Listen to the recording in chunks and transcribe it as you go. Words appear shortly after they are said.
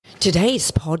Today's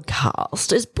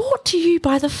podcast is brought to you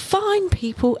by the fine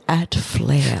people at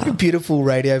Flair. What a beautiful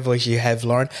radio voice you have,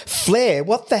 Lauren. Flair,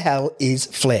 what the hell is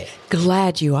Flair?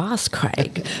 Glad you asked,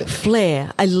 Craig.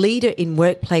 Flair, a leader in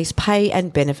workplace pay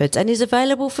and benefits, and is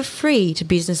available for free to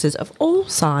businesses of all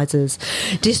sizes,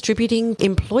 distributing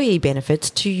employee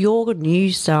benefits to your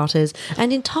new starters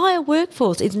and entire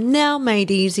workforce is now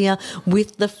made easier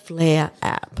with the Flair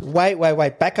app. Wait.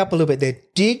 Back up a little bit there.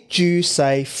 Did you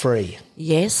say free?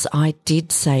 Yes, I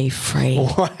did say free.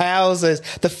 Wowzers.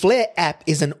 The Flair app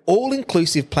is an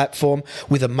all-inclusive platform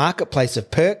with a marketplace of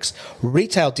perks,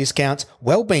 retail discounts,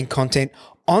 wellbeing content,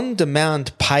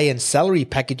 on-demand pay and salary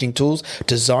packaging tools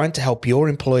designed to help your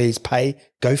employees' pay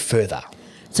go further.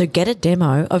 So get a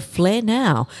demo of Flair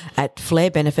now at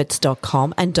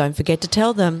flairbenefits.com and don't forget to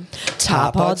tell them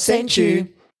Tarpod sent you.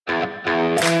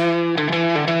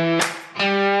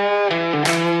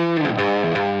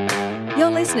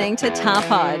 You're listening to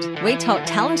Tarpod. We talk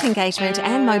talent engagement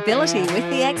and mobility with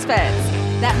the experts.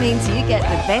 That means you get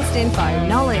the best info,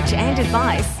 knowledge and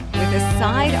advice with a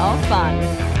side of fun.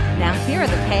 Now here are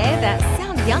the pair that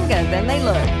sound younger than they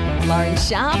look, Lauren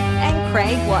Sharp and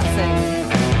Craig Watson.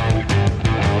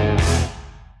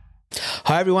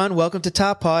 Hi everyone, welcome to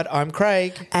Tarpod. I'm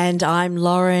Craig. And I'm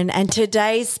Lauren, and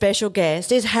today's special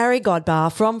guest is Harry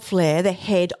Godbar from Flair, the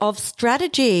head of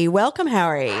strategy. Welcome,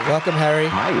 Harry. Welcome, Harry.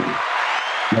 Hi.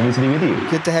 Lovely to be with you.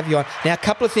 Good to have you on. Now, a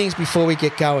couple of things before we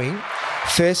get going.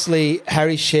 Firstly,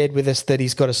 Harry shared with us that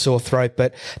he's got a sore throat,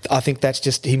 but I think that's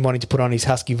just him wanting to put on his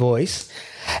husky voice.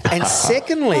 And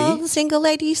secondly... all the single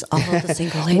ladies.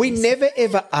 We never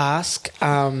ever ask...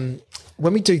 when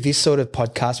we do this sort of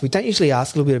podcast, we don't usually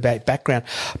ask a little bit about background,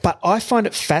 but I find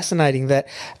it fascinating that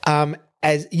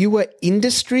as you were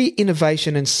Industry,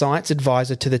 Innovation and Science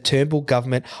Advisor to the Turnbull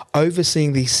government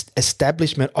overseeing the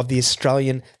establishment of the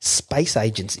Australian Space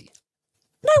Agency.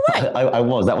 No way. I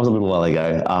was. That was a little while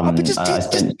ago. I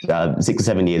spent 6 or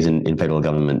 7 years in federal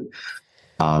government.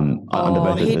 Under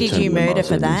both who did you murder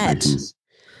for that?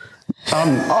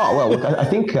 I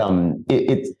think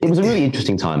it was a really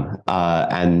interesting time,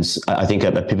 and I think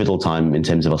a pivotal time in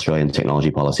terms of Australian technology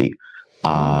policy.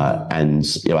 And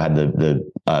I had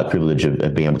the privilege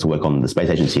of being able to work on the Space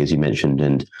Agency, as you mentioned,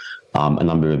 and a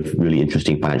number of really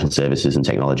interesting financial services and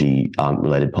technology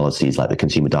related policies, like the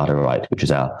Consumer Data Right, which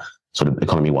is our sort of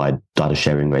economy-wide data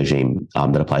sharing regime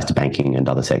that applies to banking and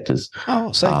other sectors.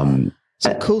 Oh, some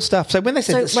cool stuff. So when they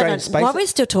said Australian space... While we're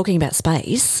still talking about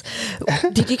space,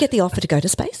 did you get the offer to go to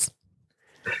space?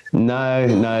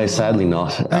 No, sadly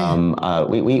not.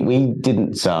 We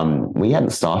didn't. We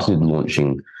hadn't started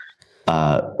launching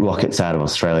rockets out of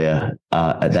Australia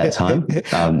at that time.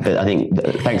 But I think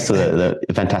thanks to the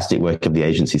fantastic work of the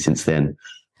agency since then,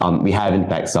 we have in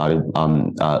fact started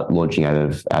launching out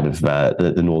of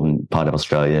the northern part of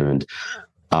Australia, and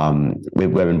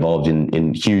we're involved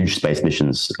in huge space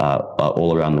missions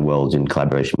all around the world in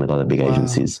collaboration with other big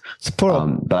agencies.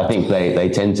 But I think they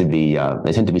tend to be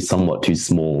somewhat too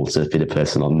small to fit a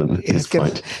person on them at this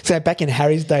point. So back in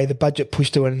Harry's day, the budget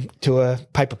pushed to a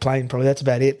paper plane. Probably that's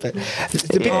about it. But it's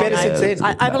a bit better since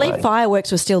then. I believe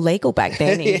fireworks were still legal back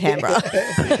then in Canberra.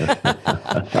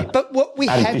 But what we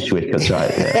have, that's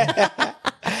right. Yeah.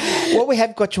 What we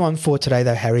have got you on for today,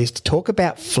 though, Harry, is to talk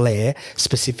about Flair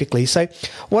specifically. So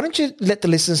why don't you let the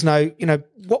listeners know,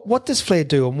 what does Flair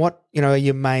do and what, are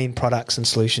your main products and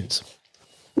solutions?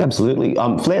 Absolutely.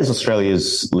 Flair is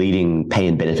Australia's leading pay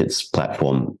and benefits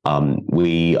platform.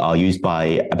 We are used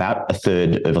by about a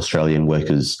third of Australian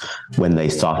workers when they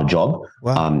start a job.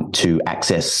 Wow. To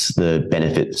access the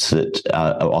benefits that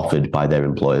are offered by their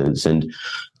employers. And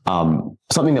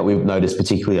something that we've noticed,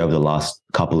 particularly over the last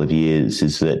couple of years,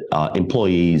 is that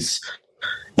employees'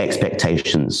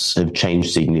 expectations have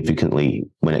changed significantly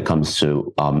when it comes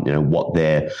to what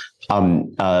they're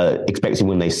expecting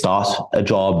when they start a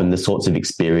job and the sorts of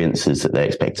experiences that they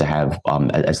expect to have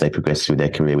as they progress through their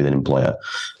career with an employer.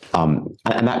 And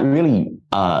that really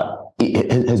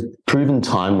it has proven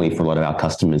timely for a lot of our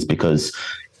customers, because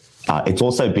it's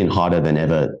also been harder than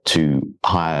ever to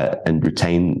hire and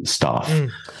retain staff.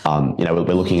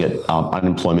 We're looking at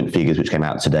unemployment figures which came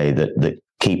out today that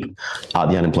keep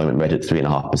the unemployment rate at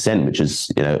 3.5%, which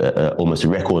is almost a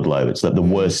record low. It's the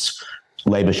worst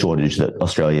labour shortage that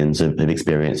Australians have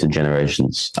experienced in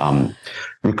generations.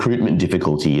 Recruitment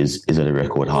difficulty is at a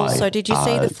record high. So did you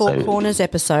see the Four Corners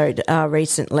episode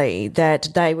recently that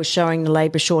they were showing the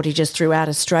labour shortages throughout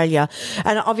Australia?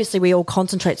 And obviously we all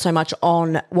concentrate so much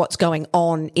on what's going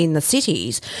on in the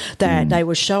cities that they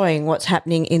were showing what's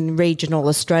happening in regional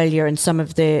Australia and some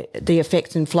of the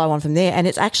effects and flow on from there. And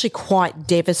it's actually quite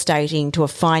devastating to a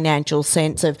financial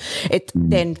sense of it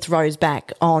then throws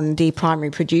back on the primary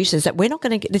producers that we're not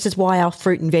going to get. This is why our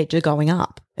fruit and veg are going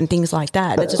up and things like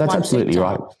that. That's absolutely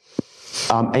right.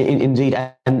 Indeed,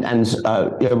 and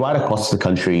right across the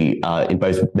country, in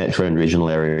both metro and regional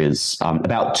areas,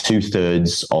 about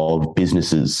 2/3 of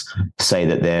businesses say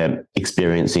that they're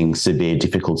experiencing severe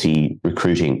difficulty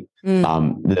recruiting.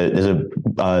 There's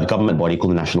a government body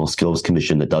called the National Skills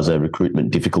Commission that does a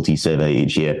recruitment difficulty survey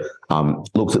each year,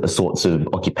 looks at the sorts of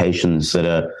occupations that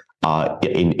are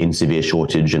in severe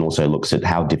shortage, and also looks at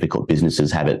how difficult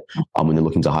businesses have it when they're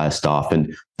looking to hire staff.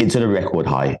 And it's at a record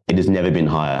high. It has never been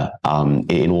higher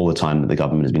in all the time that the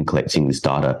government has been collecting this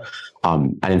data.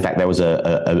 And in fact, there was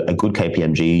a good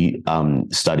KPMG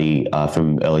study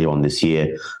from earlier on this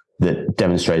year that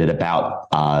demonstrated about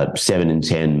 7 in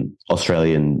 10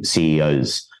 Australian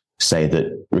CEOs say that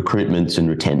recruitment and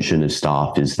retention of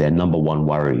staff is their number one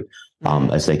worry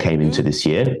as they came into this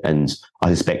year. And I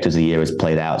suspect as the year has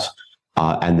played out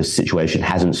and the situation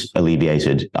hasn't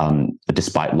alleviated,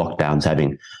 despite lockdowns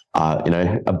having,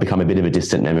 become a bit of a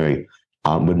distant memory,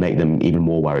 would make them even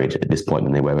more worried at this point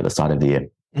than they were at the start of the year.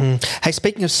 Hey,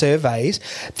 speaking of surveys,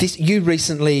 you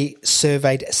recently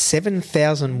surveyed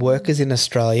 7,000 workers in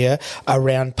Australia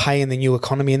around pay in the new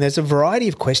economy, and there's a variety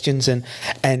of questions and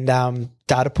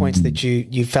data points that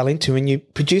you fell into, and you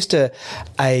produced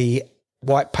a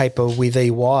white paper with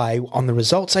EY on the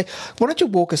results. So why don't you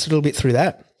walk us a little bit through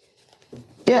that?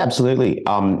 Yeah, absolutely.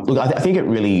 Look, I think it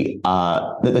really,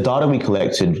 the data we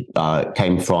collected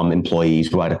came from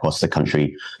employees right across the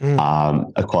country,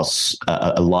 across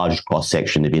a large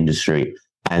cross-section of industry.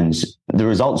 And the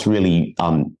results really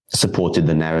supported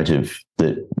the narrative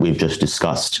that we've just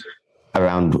discussed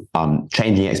around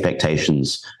changing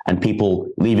expectations and people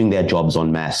leaving their jobs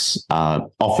en masse,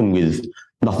 often with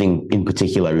nothing in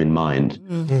particular in mind,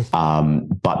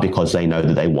 but because they know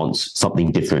that they want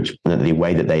something different and that the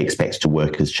way that they expect to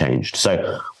work has changed.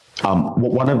 So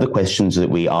one of the questions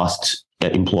that we asked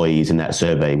employees in that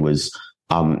survey was,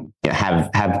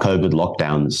 have COVID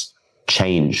lockdowns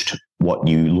changed what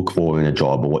you look for in a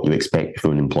job or what you expect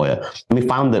from an employer? And we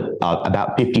found that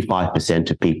about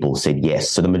 55% of people said yes.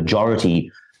 So the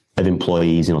majority of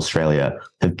employees in Australia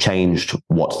have changed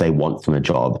what they want from a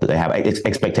job, that they have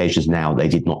expectations now they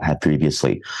did not have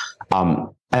previously. And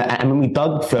when we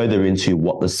dug further into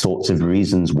what the sorts of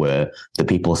reasons were that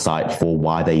people cite for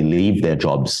why they leave their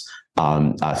jobs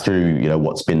through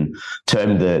what's been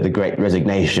termed the Great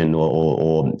Resignation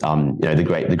or the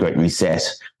Great Reset,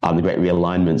 the Great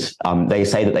Realignment, they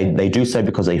say that they do so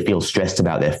because they feel stressed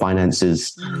about their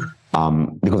finances,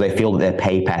 because they feel that their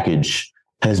pay package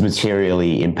has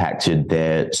materially impacted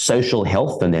their social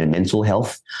health and their mental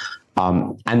health.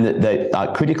 And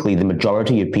that critically, the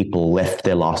majority of people left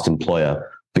their last employer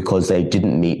because they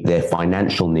didn't meet their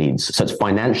financial needs. So it's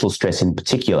financial stress in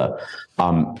particular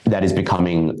that is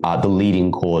becoming the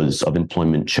leading cause of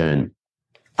employment churn.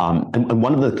 And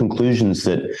one of the conclusions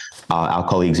that our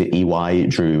colleagues at EY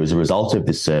drew as a result of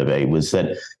this survey was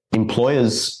that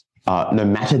employers, no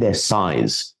matter their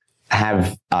size,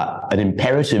 have an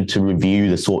imperative to review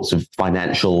the sorts of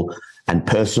financial and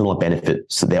personal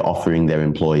benefits that they're offering their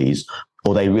employees,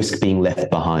 or they risk being left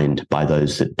behind by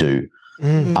those that do.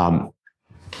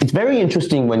 It's very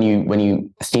interesting when you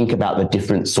think about the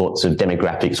different sorts of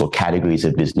demographics or categories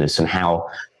of business and how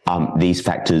these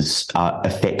factors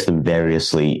affect them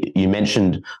variously. You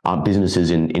mentioned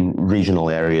businesses in regional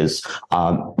areas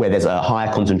where there's a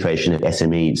higher concentration of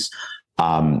SMEs.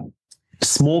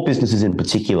 Small businesses in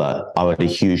particular are at a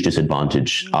huge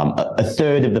disadvantage. A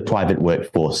third of the private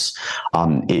workforce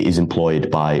is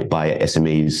employed by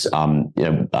SMEs.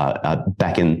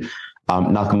 Back in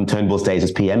Malcolm Turnbull's days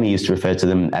as PM, he used to refer to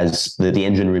them as the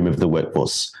engine room of the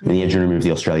workforce, the engine room of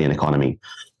the Australian economy.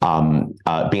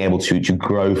 Being able to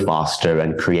grow faster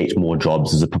and create more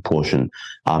jobs as a proportion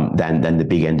than the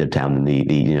big end of town, than the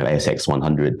ASX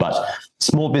 100. But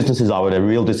small businesses are at a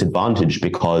real disadvantage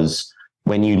because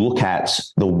when you look at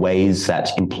the ways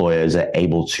that employers are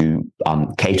able to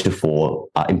cater for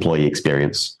employee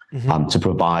experience, to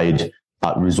provide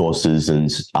resources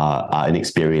and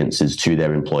experiences to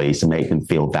their employees to make them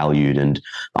feel valued and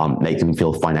make them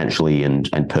feel financially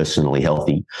and personally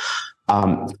healthy,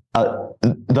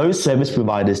 those service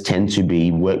providers tend to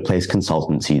be workplace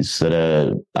consultancies that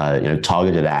are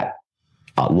targeted at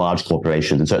large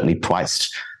corporations and certainly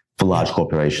priced for large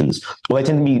corporations. Well, they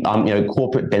tend to be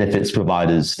corporate benefits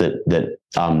providers that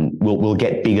will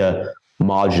get bigger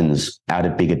margins out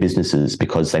of bigger businesses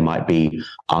because they might be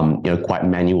quite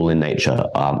manual in nature,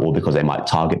 or because they might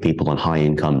target people on high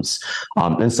incomes,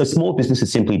 and so small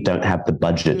businesses simply don't have the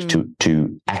budget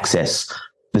to access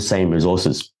the same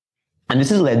resources. And this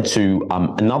has led to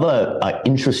another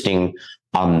interesting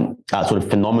sort of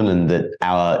phenomenon that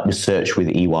our research with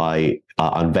EY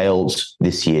unveiled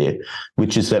this year,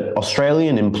 which is that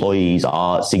Australian employees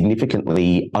are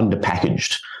significantly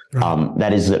underpackaged.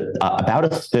 That is that about a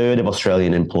third of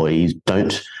Australian employees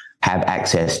don't have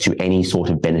access to any sort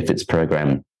of benefits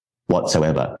program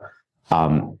whatsoever.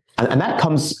 And that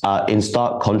comes in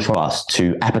stark contrast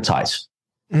to appetite,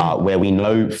 where we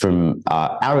know from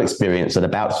our experience that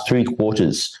about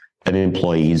 3/4 of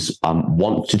employees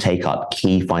want to take up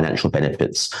key financial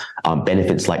benefits,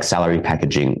 benefits like salary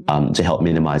packaging to help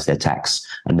minimize their tax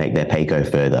and make their pay go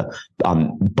further.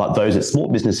 But those at small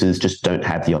businesses just don't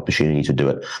have the opportunity to do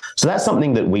it. So that's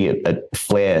something that we at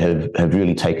Flair have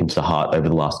really taken to heart over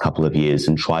the last couple of years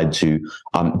and tried to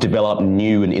develop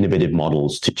new and innovative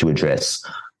models to address.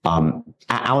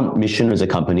 Our mission as a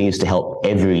company is to help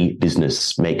every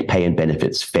business make pay and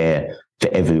benefits fair for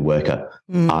every worker.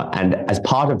 And as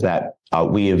part of that,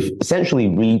 we have essentially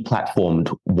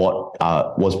re-platformed what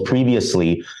was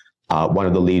previously one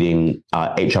of the leading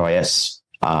HRIS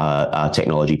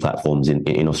technology platforms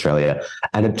in Australia,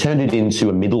 and have turned it into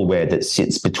a middleware that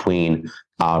sits between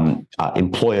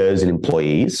employers and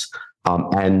employees,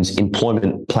 and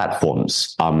employment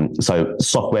platforms. So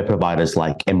software providers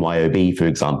like MYOB, for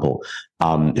example,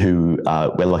 who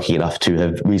we're lucky enough to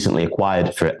have recently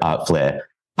acquired for Flair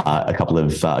a couple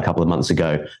of months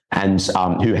ago, and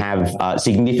who have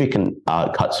significant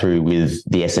cut through with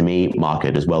the SME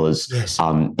market as well as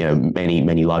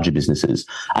many larger businesses.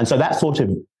 And so that sort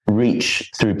of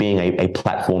reach through being a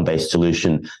platform-based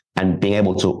solution and being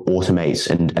able to automate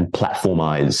and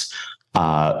platformize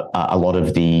a lot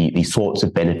of the sorts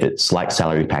of benefits like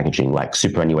salary packaging, like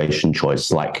superannuation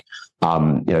choice, like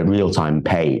real-time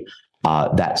pay,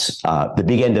 that the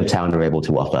big end of town are able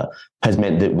to offer, has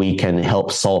meant that we can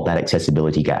help solve that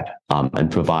accessibility gap and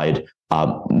provide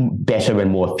better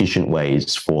and more efficient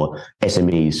ways for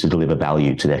SMEs to deliver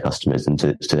value to their customers and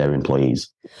to their employees.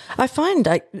 I find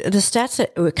the stats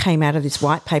that came out of this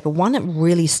white paper, one that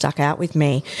really stuck out with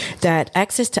me, that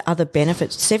access to other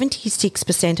benefits,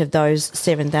 76% of those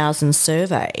 7,000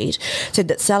 surveyed said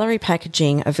that salary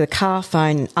packaging of the car,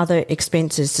 phone, and other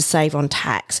expenses to save on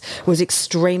tax was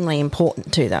extremely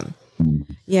important to them.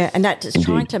 Yeah, and that's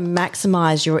trying to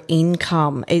maximise your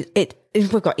income.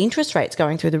 We've got interest rates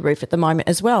going through the roof at the moment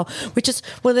as well, which is,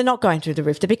 well, they're not going through the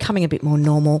roof. They're becoming a bit more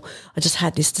normal. I just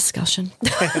had this discussion.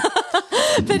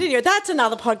 But anyway, that's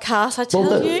another podcast, I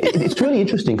tell you. It's really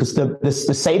interesting because the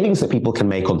savings that people can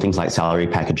make on things like salary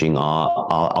packaging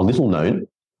are little known,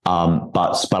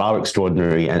 but are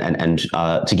extraordinary. And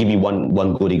to give you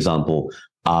one good example,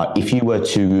 if you were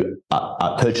to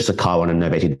purchase a car on a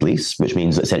novated lease, which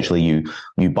means essentially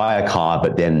you buy a car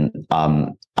but then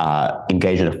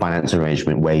engage in a finance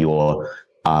arrangement where you're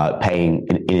paying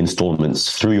in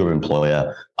installments through your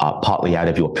employer, partly out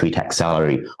of your pre-tax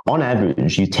salary, on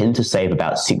average, you tend to save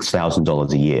about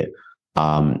 $6,000 a year.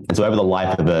 And so over the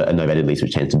life of a novated lease,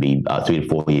 which tends to be 3 to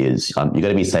 4 years, you're going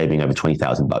to be saving over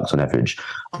 $20,000 on average,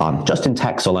 just in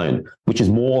tax alone, which is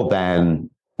more than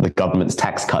the government's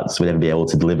tax cuts would ever be able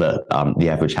to deliver the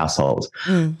average household.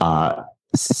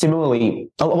 Similarly,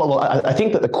 I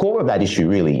think that the core of that issue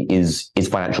really is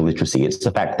financial literacy. It's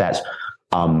the fact that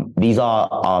these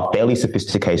are fairly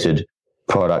sophisticated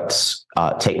products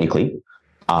technically,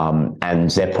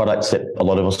 and they're products that a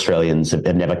lot of Australians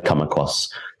have never come across,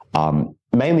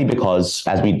 mainly because,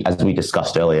 as we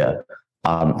discussed earlier,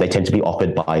 they tend to be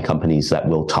offered by companies that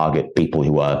will target people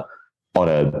who are on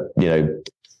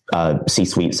a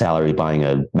C-suite salary buying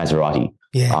a Maserati,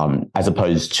 as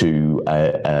opposed to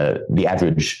the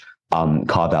average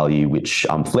car value, which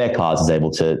Flair Cars is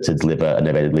able to deliver a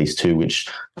novated lease to, which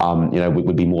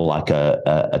would be more like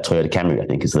a Toyota Camry, I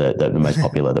think, is the most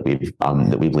popular that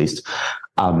we've leased.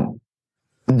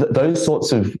 Those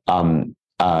sorts of kind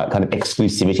of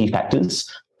exclusivity factors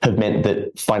have meant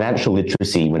that financial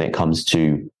literacy, when it comes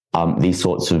to these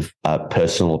sorts of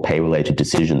personal pay-related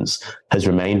decisions, has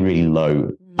remained really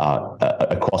low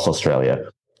across Australia.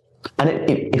 And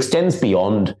it extends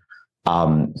beyond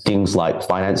things like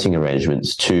financing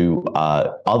arrangements to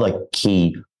other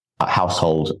key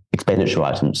household expenditure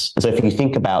items. And so if you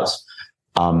think about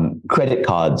credit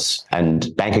cards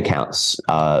and bank accounts,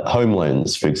 home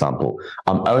loans, for example,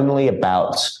 only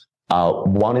about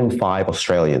 1 in 5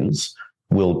 Australians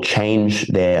will change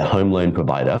their home loan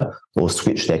provider or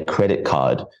switch their credit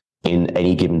card in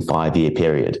any given 5-year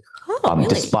period, Really?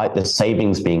 despite the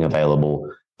savings being available,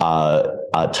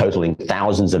 totaling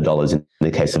thousands of dollars in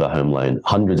the case of a home loan,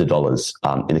 hundreds of dollars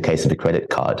in the case of a credit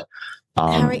card.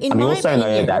 Harry, in and we my also know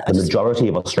opinion, that the majority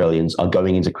of Australians are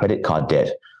going into credit card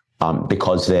debt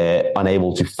because they're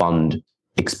unable to fund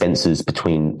expenses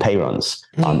between pay runs,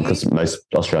 because most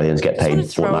Australians get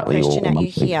paid fortnightly or question at you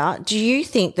monthly. here. Do you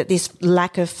think that this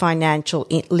lack of financial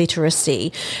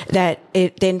literacy, that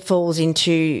it then falls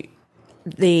into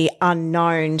the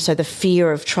unknown, so the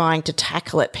fear of trying to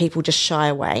tackle it, people just shy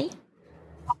away?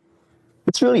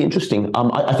 It's really interesting.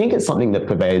 I think it's something that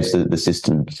pervades the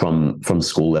system from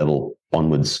school level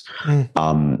onwards.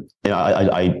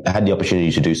 I had the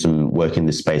opportunity to do some work in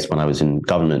this space when I was in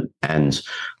government, and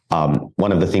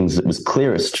one of the things that was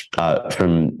clearest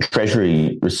from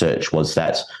Treasury research was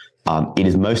that it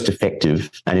is most effective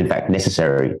and, in fact,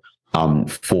 necessary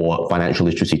for financial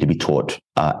literacy to be taught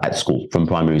at school, from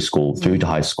primary school through to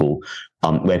high school,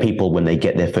 where people, when they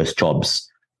get their first jobs,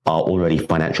 are already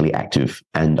financially active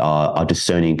and are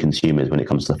discerning consumers when it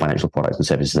comes to the financial products and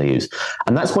services they use.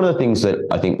 And that's one of the things that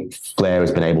I think Flair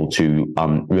has been able to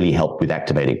really help with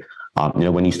activating.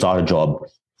 When you start a job,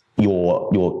 you're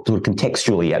sort of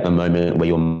contextually at the moment where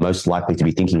you're most likely to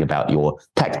be thinking about your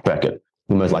tax bracket.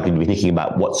 You're most likely to be thinking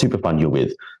about what super fund you're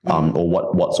with, or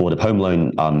what sort of home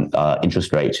loan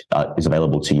interest rate is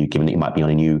available to you, given that you might be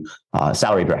on a new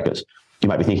salary bracket. You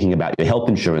might be thinking about your health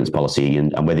insurance policy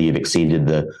and whether you've exceeded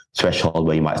the threshold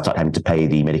where you might start having to pay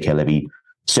the Medicare levy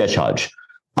surcharge.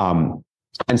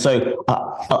 And so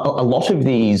a lot of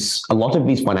these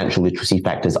financial literacy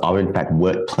factors are in fact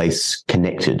workplace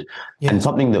connected. Yeah. And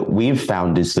something that we've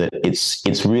found is that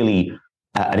it's really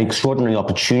an extraordinary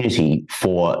opportunity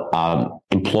for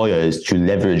employers to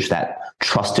leverage that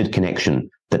trusted connection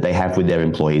that they have with their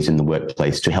employees in the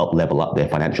workplace to help level up their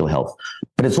financial health.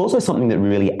 But it's also something that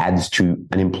really adds to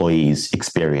an employee's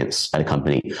experience at a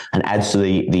company and adds to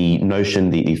the notion,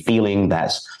 the feeling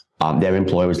that their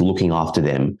employer is looking after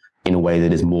them in a way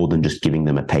that is more than just giving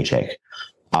them a paycheck.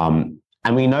 And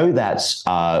we know that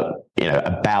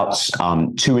about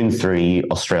 2 in 3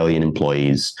 Australian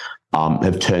employees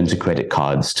have turned to credit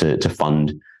cards to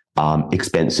fund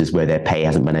expenses where their pay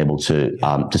hasn't been able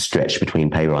to stretch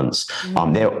between pay runs.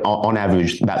 They're on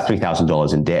average about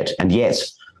 $3,000 in debt, and yet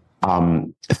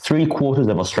 3/4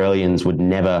 of Australians would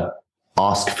never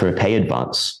ask for a pay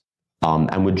advance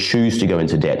and would choose to go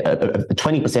into debt.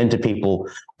 20% of people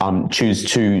choose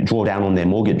to draw down on their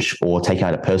mortgage or take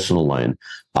out a personal loan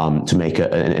to make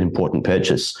an important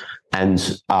purchase. And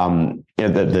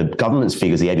the government's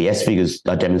figures, the ABS figures,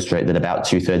 demonstrate that about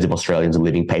 2/3 of Australians are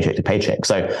living paycheck to paycheck.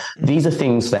 So these are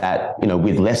things that,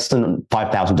 with less than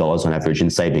 $5,000 on average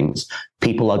in savings,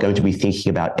 people are going to be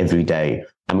thinking about every day.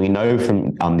 And we know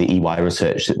from the EY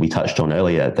research that we touched on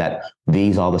earlier that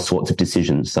these are the sorts of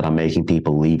decisions that are making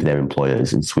people leave their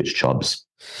employers and switch jobs.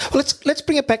 Well, let's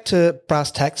bring it back to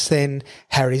brass tacks then,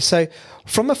 Harry. So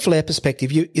from a Flair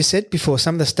perspective, you said before,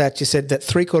 some of the stats, you said that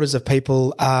 3/4 of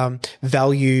people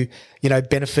value,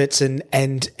 benefits and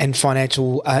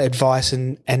financial advice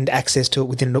and access to it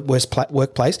within the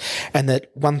workplace, and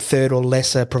that 1/3 or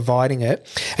less are providing it.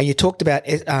 And you talked about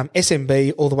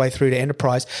SMB all the way through to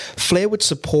enterprise. Flair would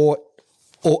support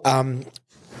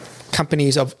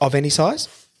companies of any size?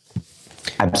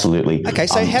 Absolutely. Okay,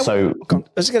 so I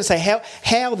was going to say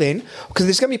how then, because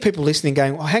there's going to be people listening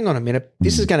going, "Oh, hang on a minute,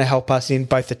 this is going to help us in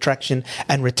both attraction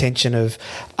and retention of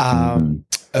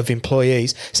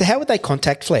employees." So how would they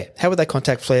contact Flair? How would they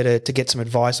contact Flair to get some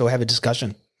advice or have a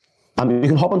discussion? You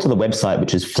can hop onto the website,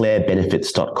 which is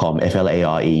flairbenefits.com,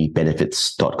 FLARE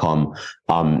benefits.com,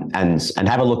 and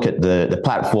have a look at the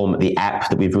platform, the app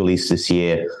that we've released this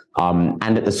year,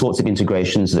 and at the sorts of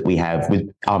integrations that we have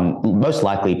with most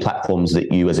likely platforms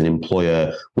that you as an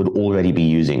employer would already be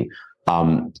using.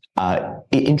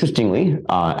 Interestingly,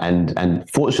 and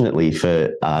fortunately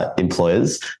for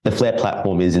employers, the Flair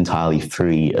platform is entirely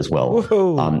free as well.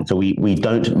 So we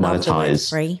don't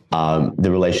monetize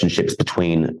the relationships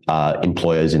between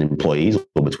employers and employees,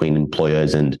 or between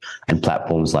employers and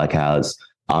platforms like ours.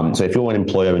 So if you're an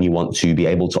employer and you want to be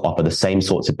able to offer the same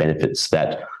sorts of benefits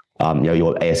that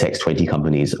your ASX 20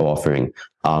 companies are offering,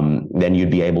 then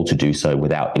you'd be able to do so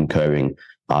without incurring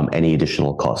any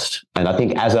additional cost. And I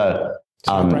think as a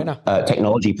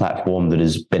technology platform that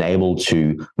has been able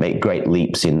to make great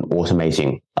leaps in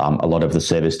automating a lot of the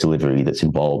service delivery that's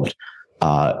involved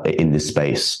in this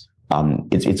space,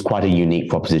 it's quite a unique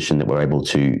proposition that we're able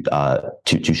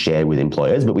to share with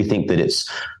employers. But we think that it's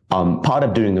part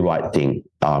of doing the right thing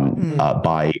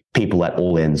by people at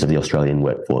all ends of the Australian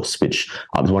workforce, which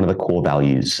is one of the core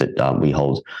values that we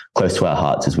hold close to our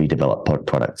hearts as we develop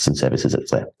products and services at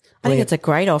Flair. I think it's a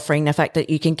great offering, the fact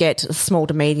that you can get small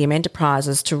to medium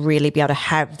enterprises to really be able to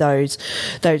have those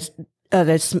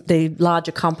the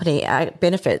larger company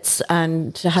benefits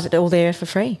and to have it all there for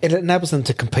free. It enables them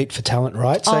to compete for talent,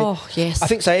 right? So yes. I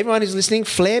think so. Everyone who's listening,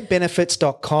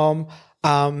 flairbenefits.com.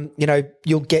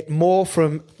 You'll get more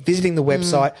from visiting the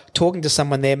website, talking to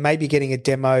someone there, maybe getting a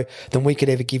demo than we could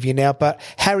ever give you now. But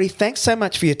Harry, thanks so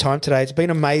much for your time today. It's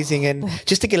been amazing. And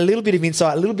just to get a little bit of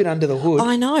insight, a little bit under the hood.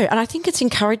 I know. And I think it's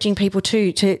encouraging people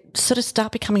too to sort of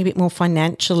start becoming a bit more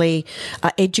financially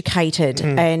educated.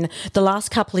 And the last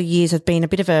couple of years have been a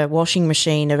bit of a washing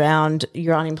machine around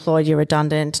you're unemployed, you're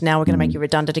redundant. Now we're going to make you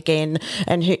redundant again,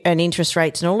 and interest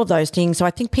rates and all of those things. So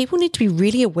I think people need to be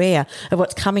really aware of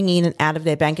what's coming in and out of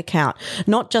their bank account,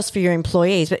 not just for your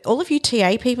employees, but all of you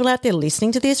TA people out there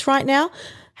listening to this right now.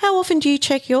 How often do you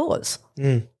check yours?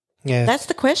 Yeah, that's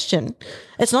the question.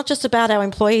 It's not just about our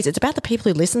employees; it's about the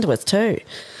people who listen to us too.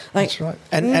 That's right.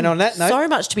 And on that note, so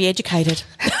much to be educated.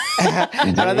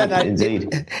 And on that note,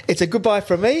 Indeed. It's a goodbye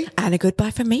from me And a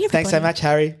goodbye from me, everybody. Thanks so much,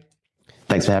 Harry.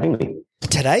 Thanks for having me.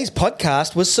 Today's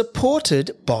podcast was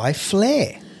supported by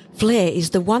Flair. Flair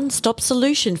is the one-stop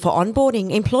solution for onboarding,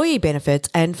 employee benefits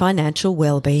and financial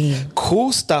well-being.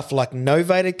 Cool stuff like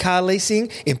novated car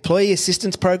leasing, employee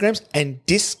assistance programs and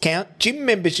discount gym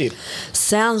membership.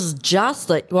 Sounds just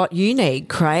like what you need,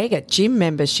 Craig, a gym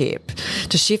membership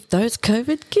to shift those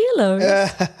COVID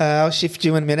kilos. I'll shift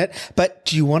you in a minute. But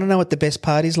do you want to know what the best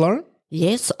part is, Lauren?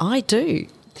 Yes, I do.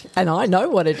 And I know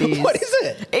what it is. What is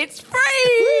it? It's free!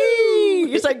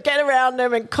 So get around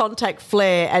them and contact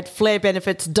Flair at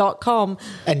flairbenefits.com.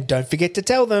 And don't forget to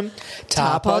tell them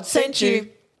Tarpod sent you.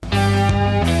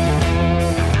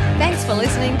 Thanks for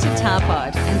listening to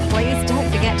Tarpod, and please don't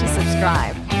forget to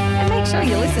subscribe. And make sure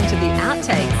you listen to the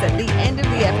outtakes at the end of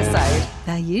the episode.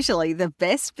 They're usually the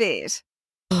best bit.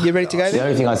 You ready to go The then?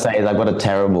 only thing I say is I've got a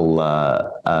terrible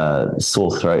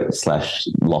sore throat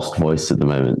 / lost voice at the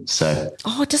moment. So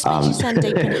Oh, it just makes you sound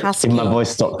deep and husky. if my voice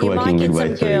stopped You working might get midway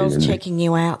some through, girls then- checking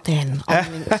you out then on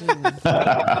LinkedIn,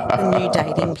 the new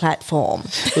dating platform.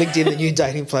 LinkedIn, the new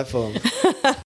dating platform.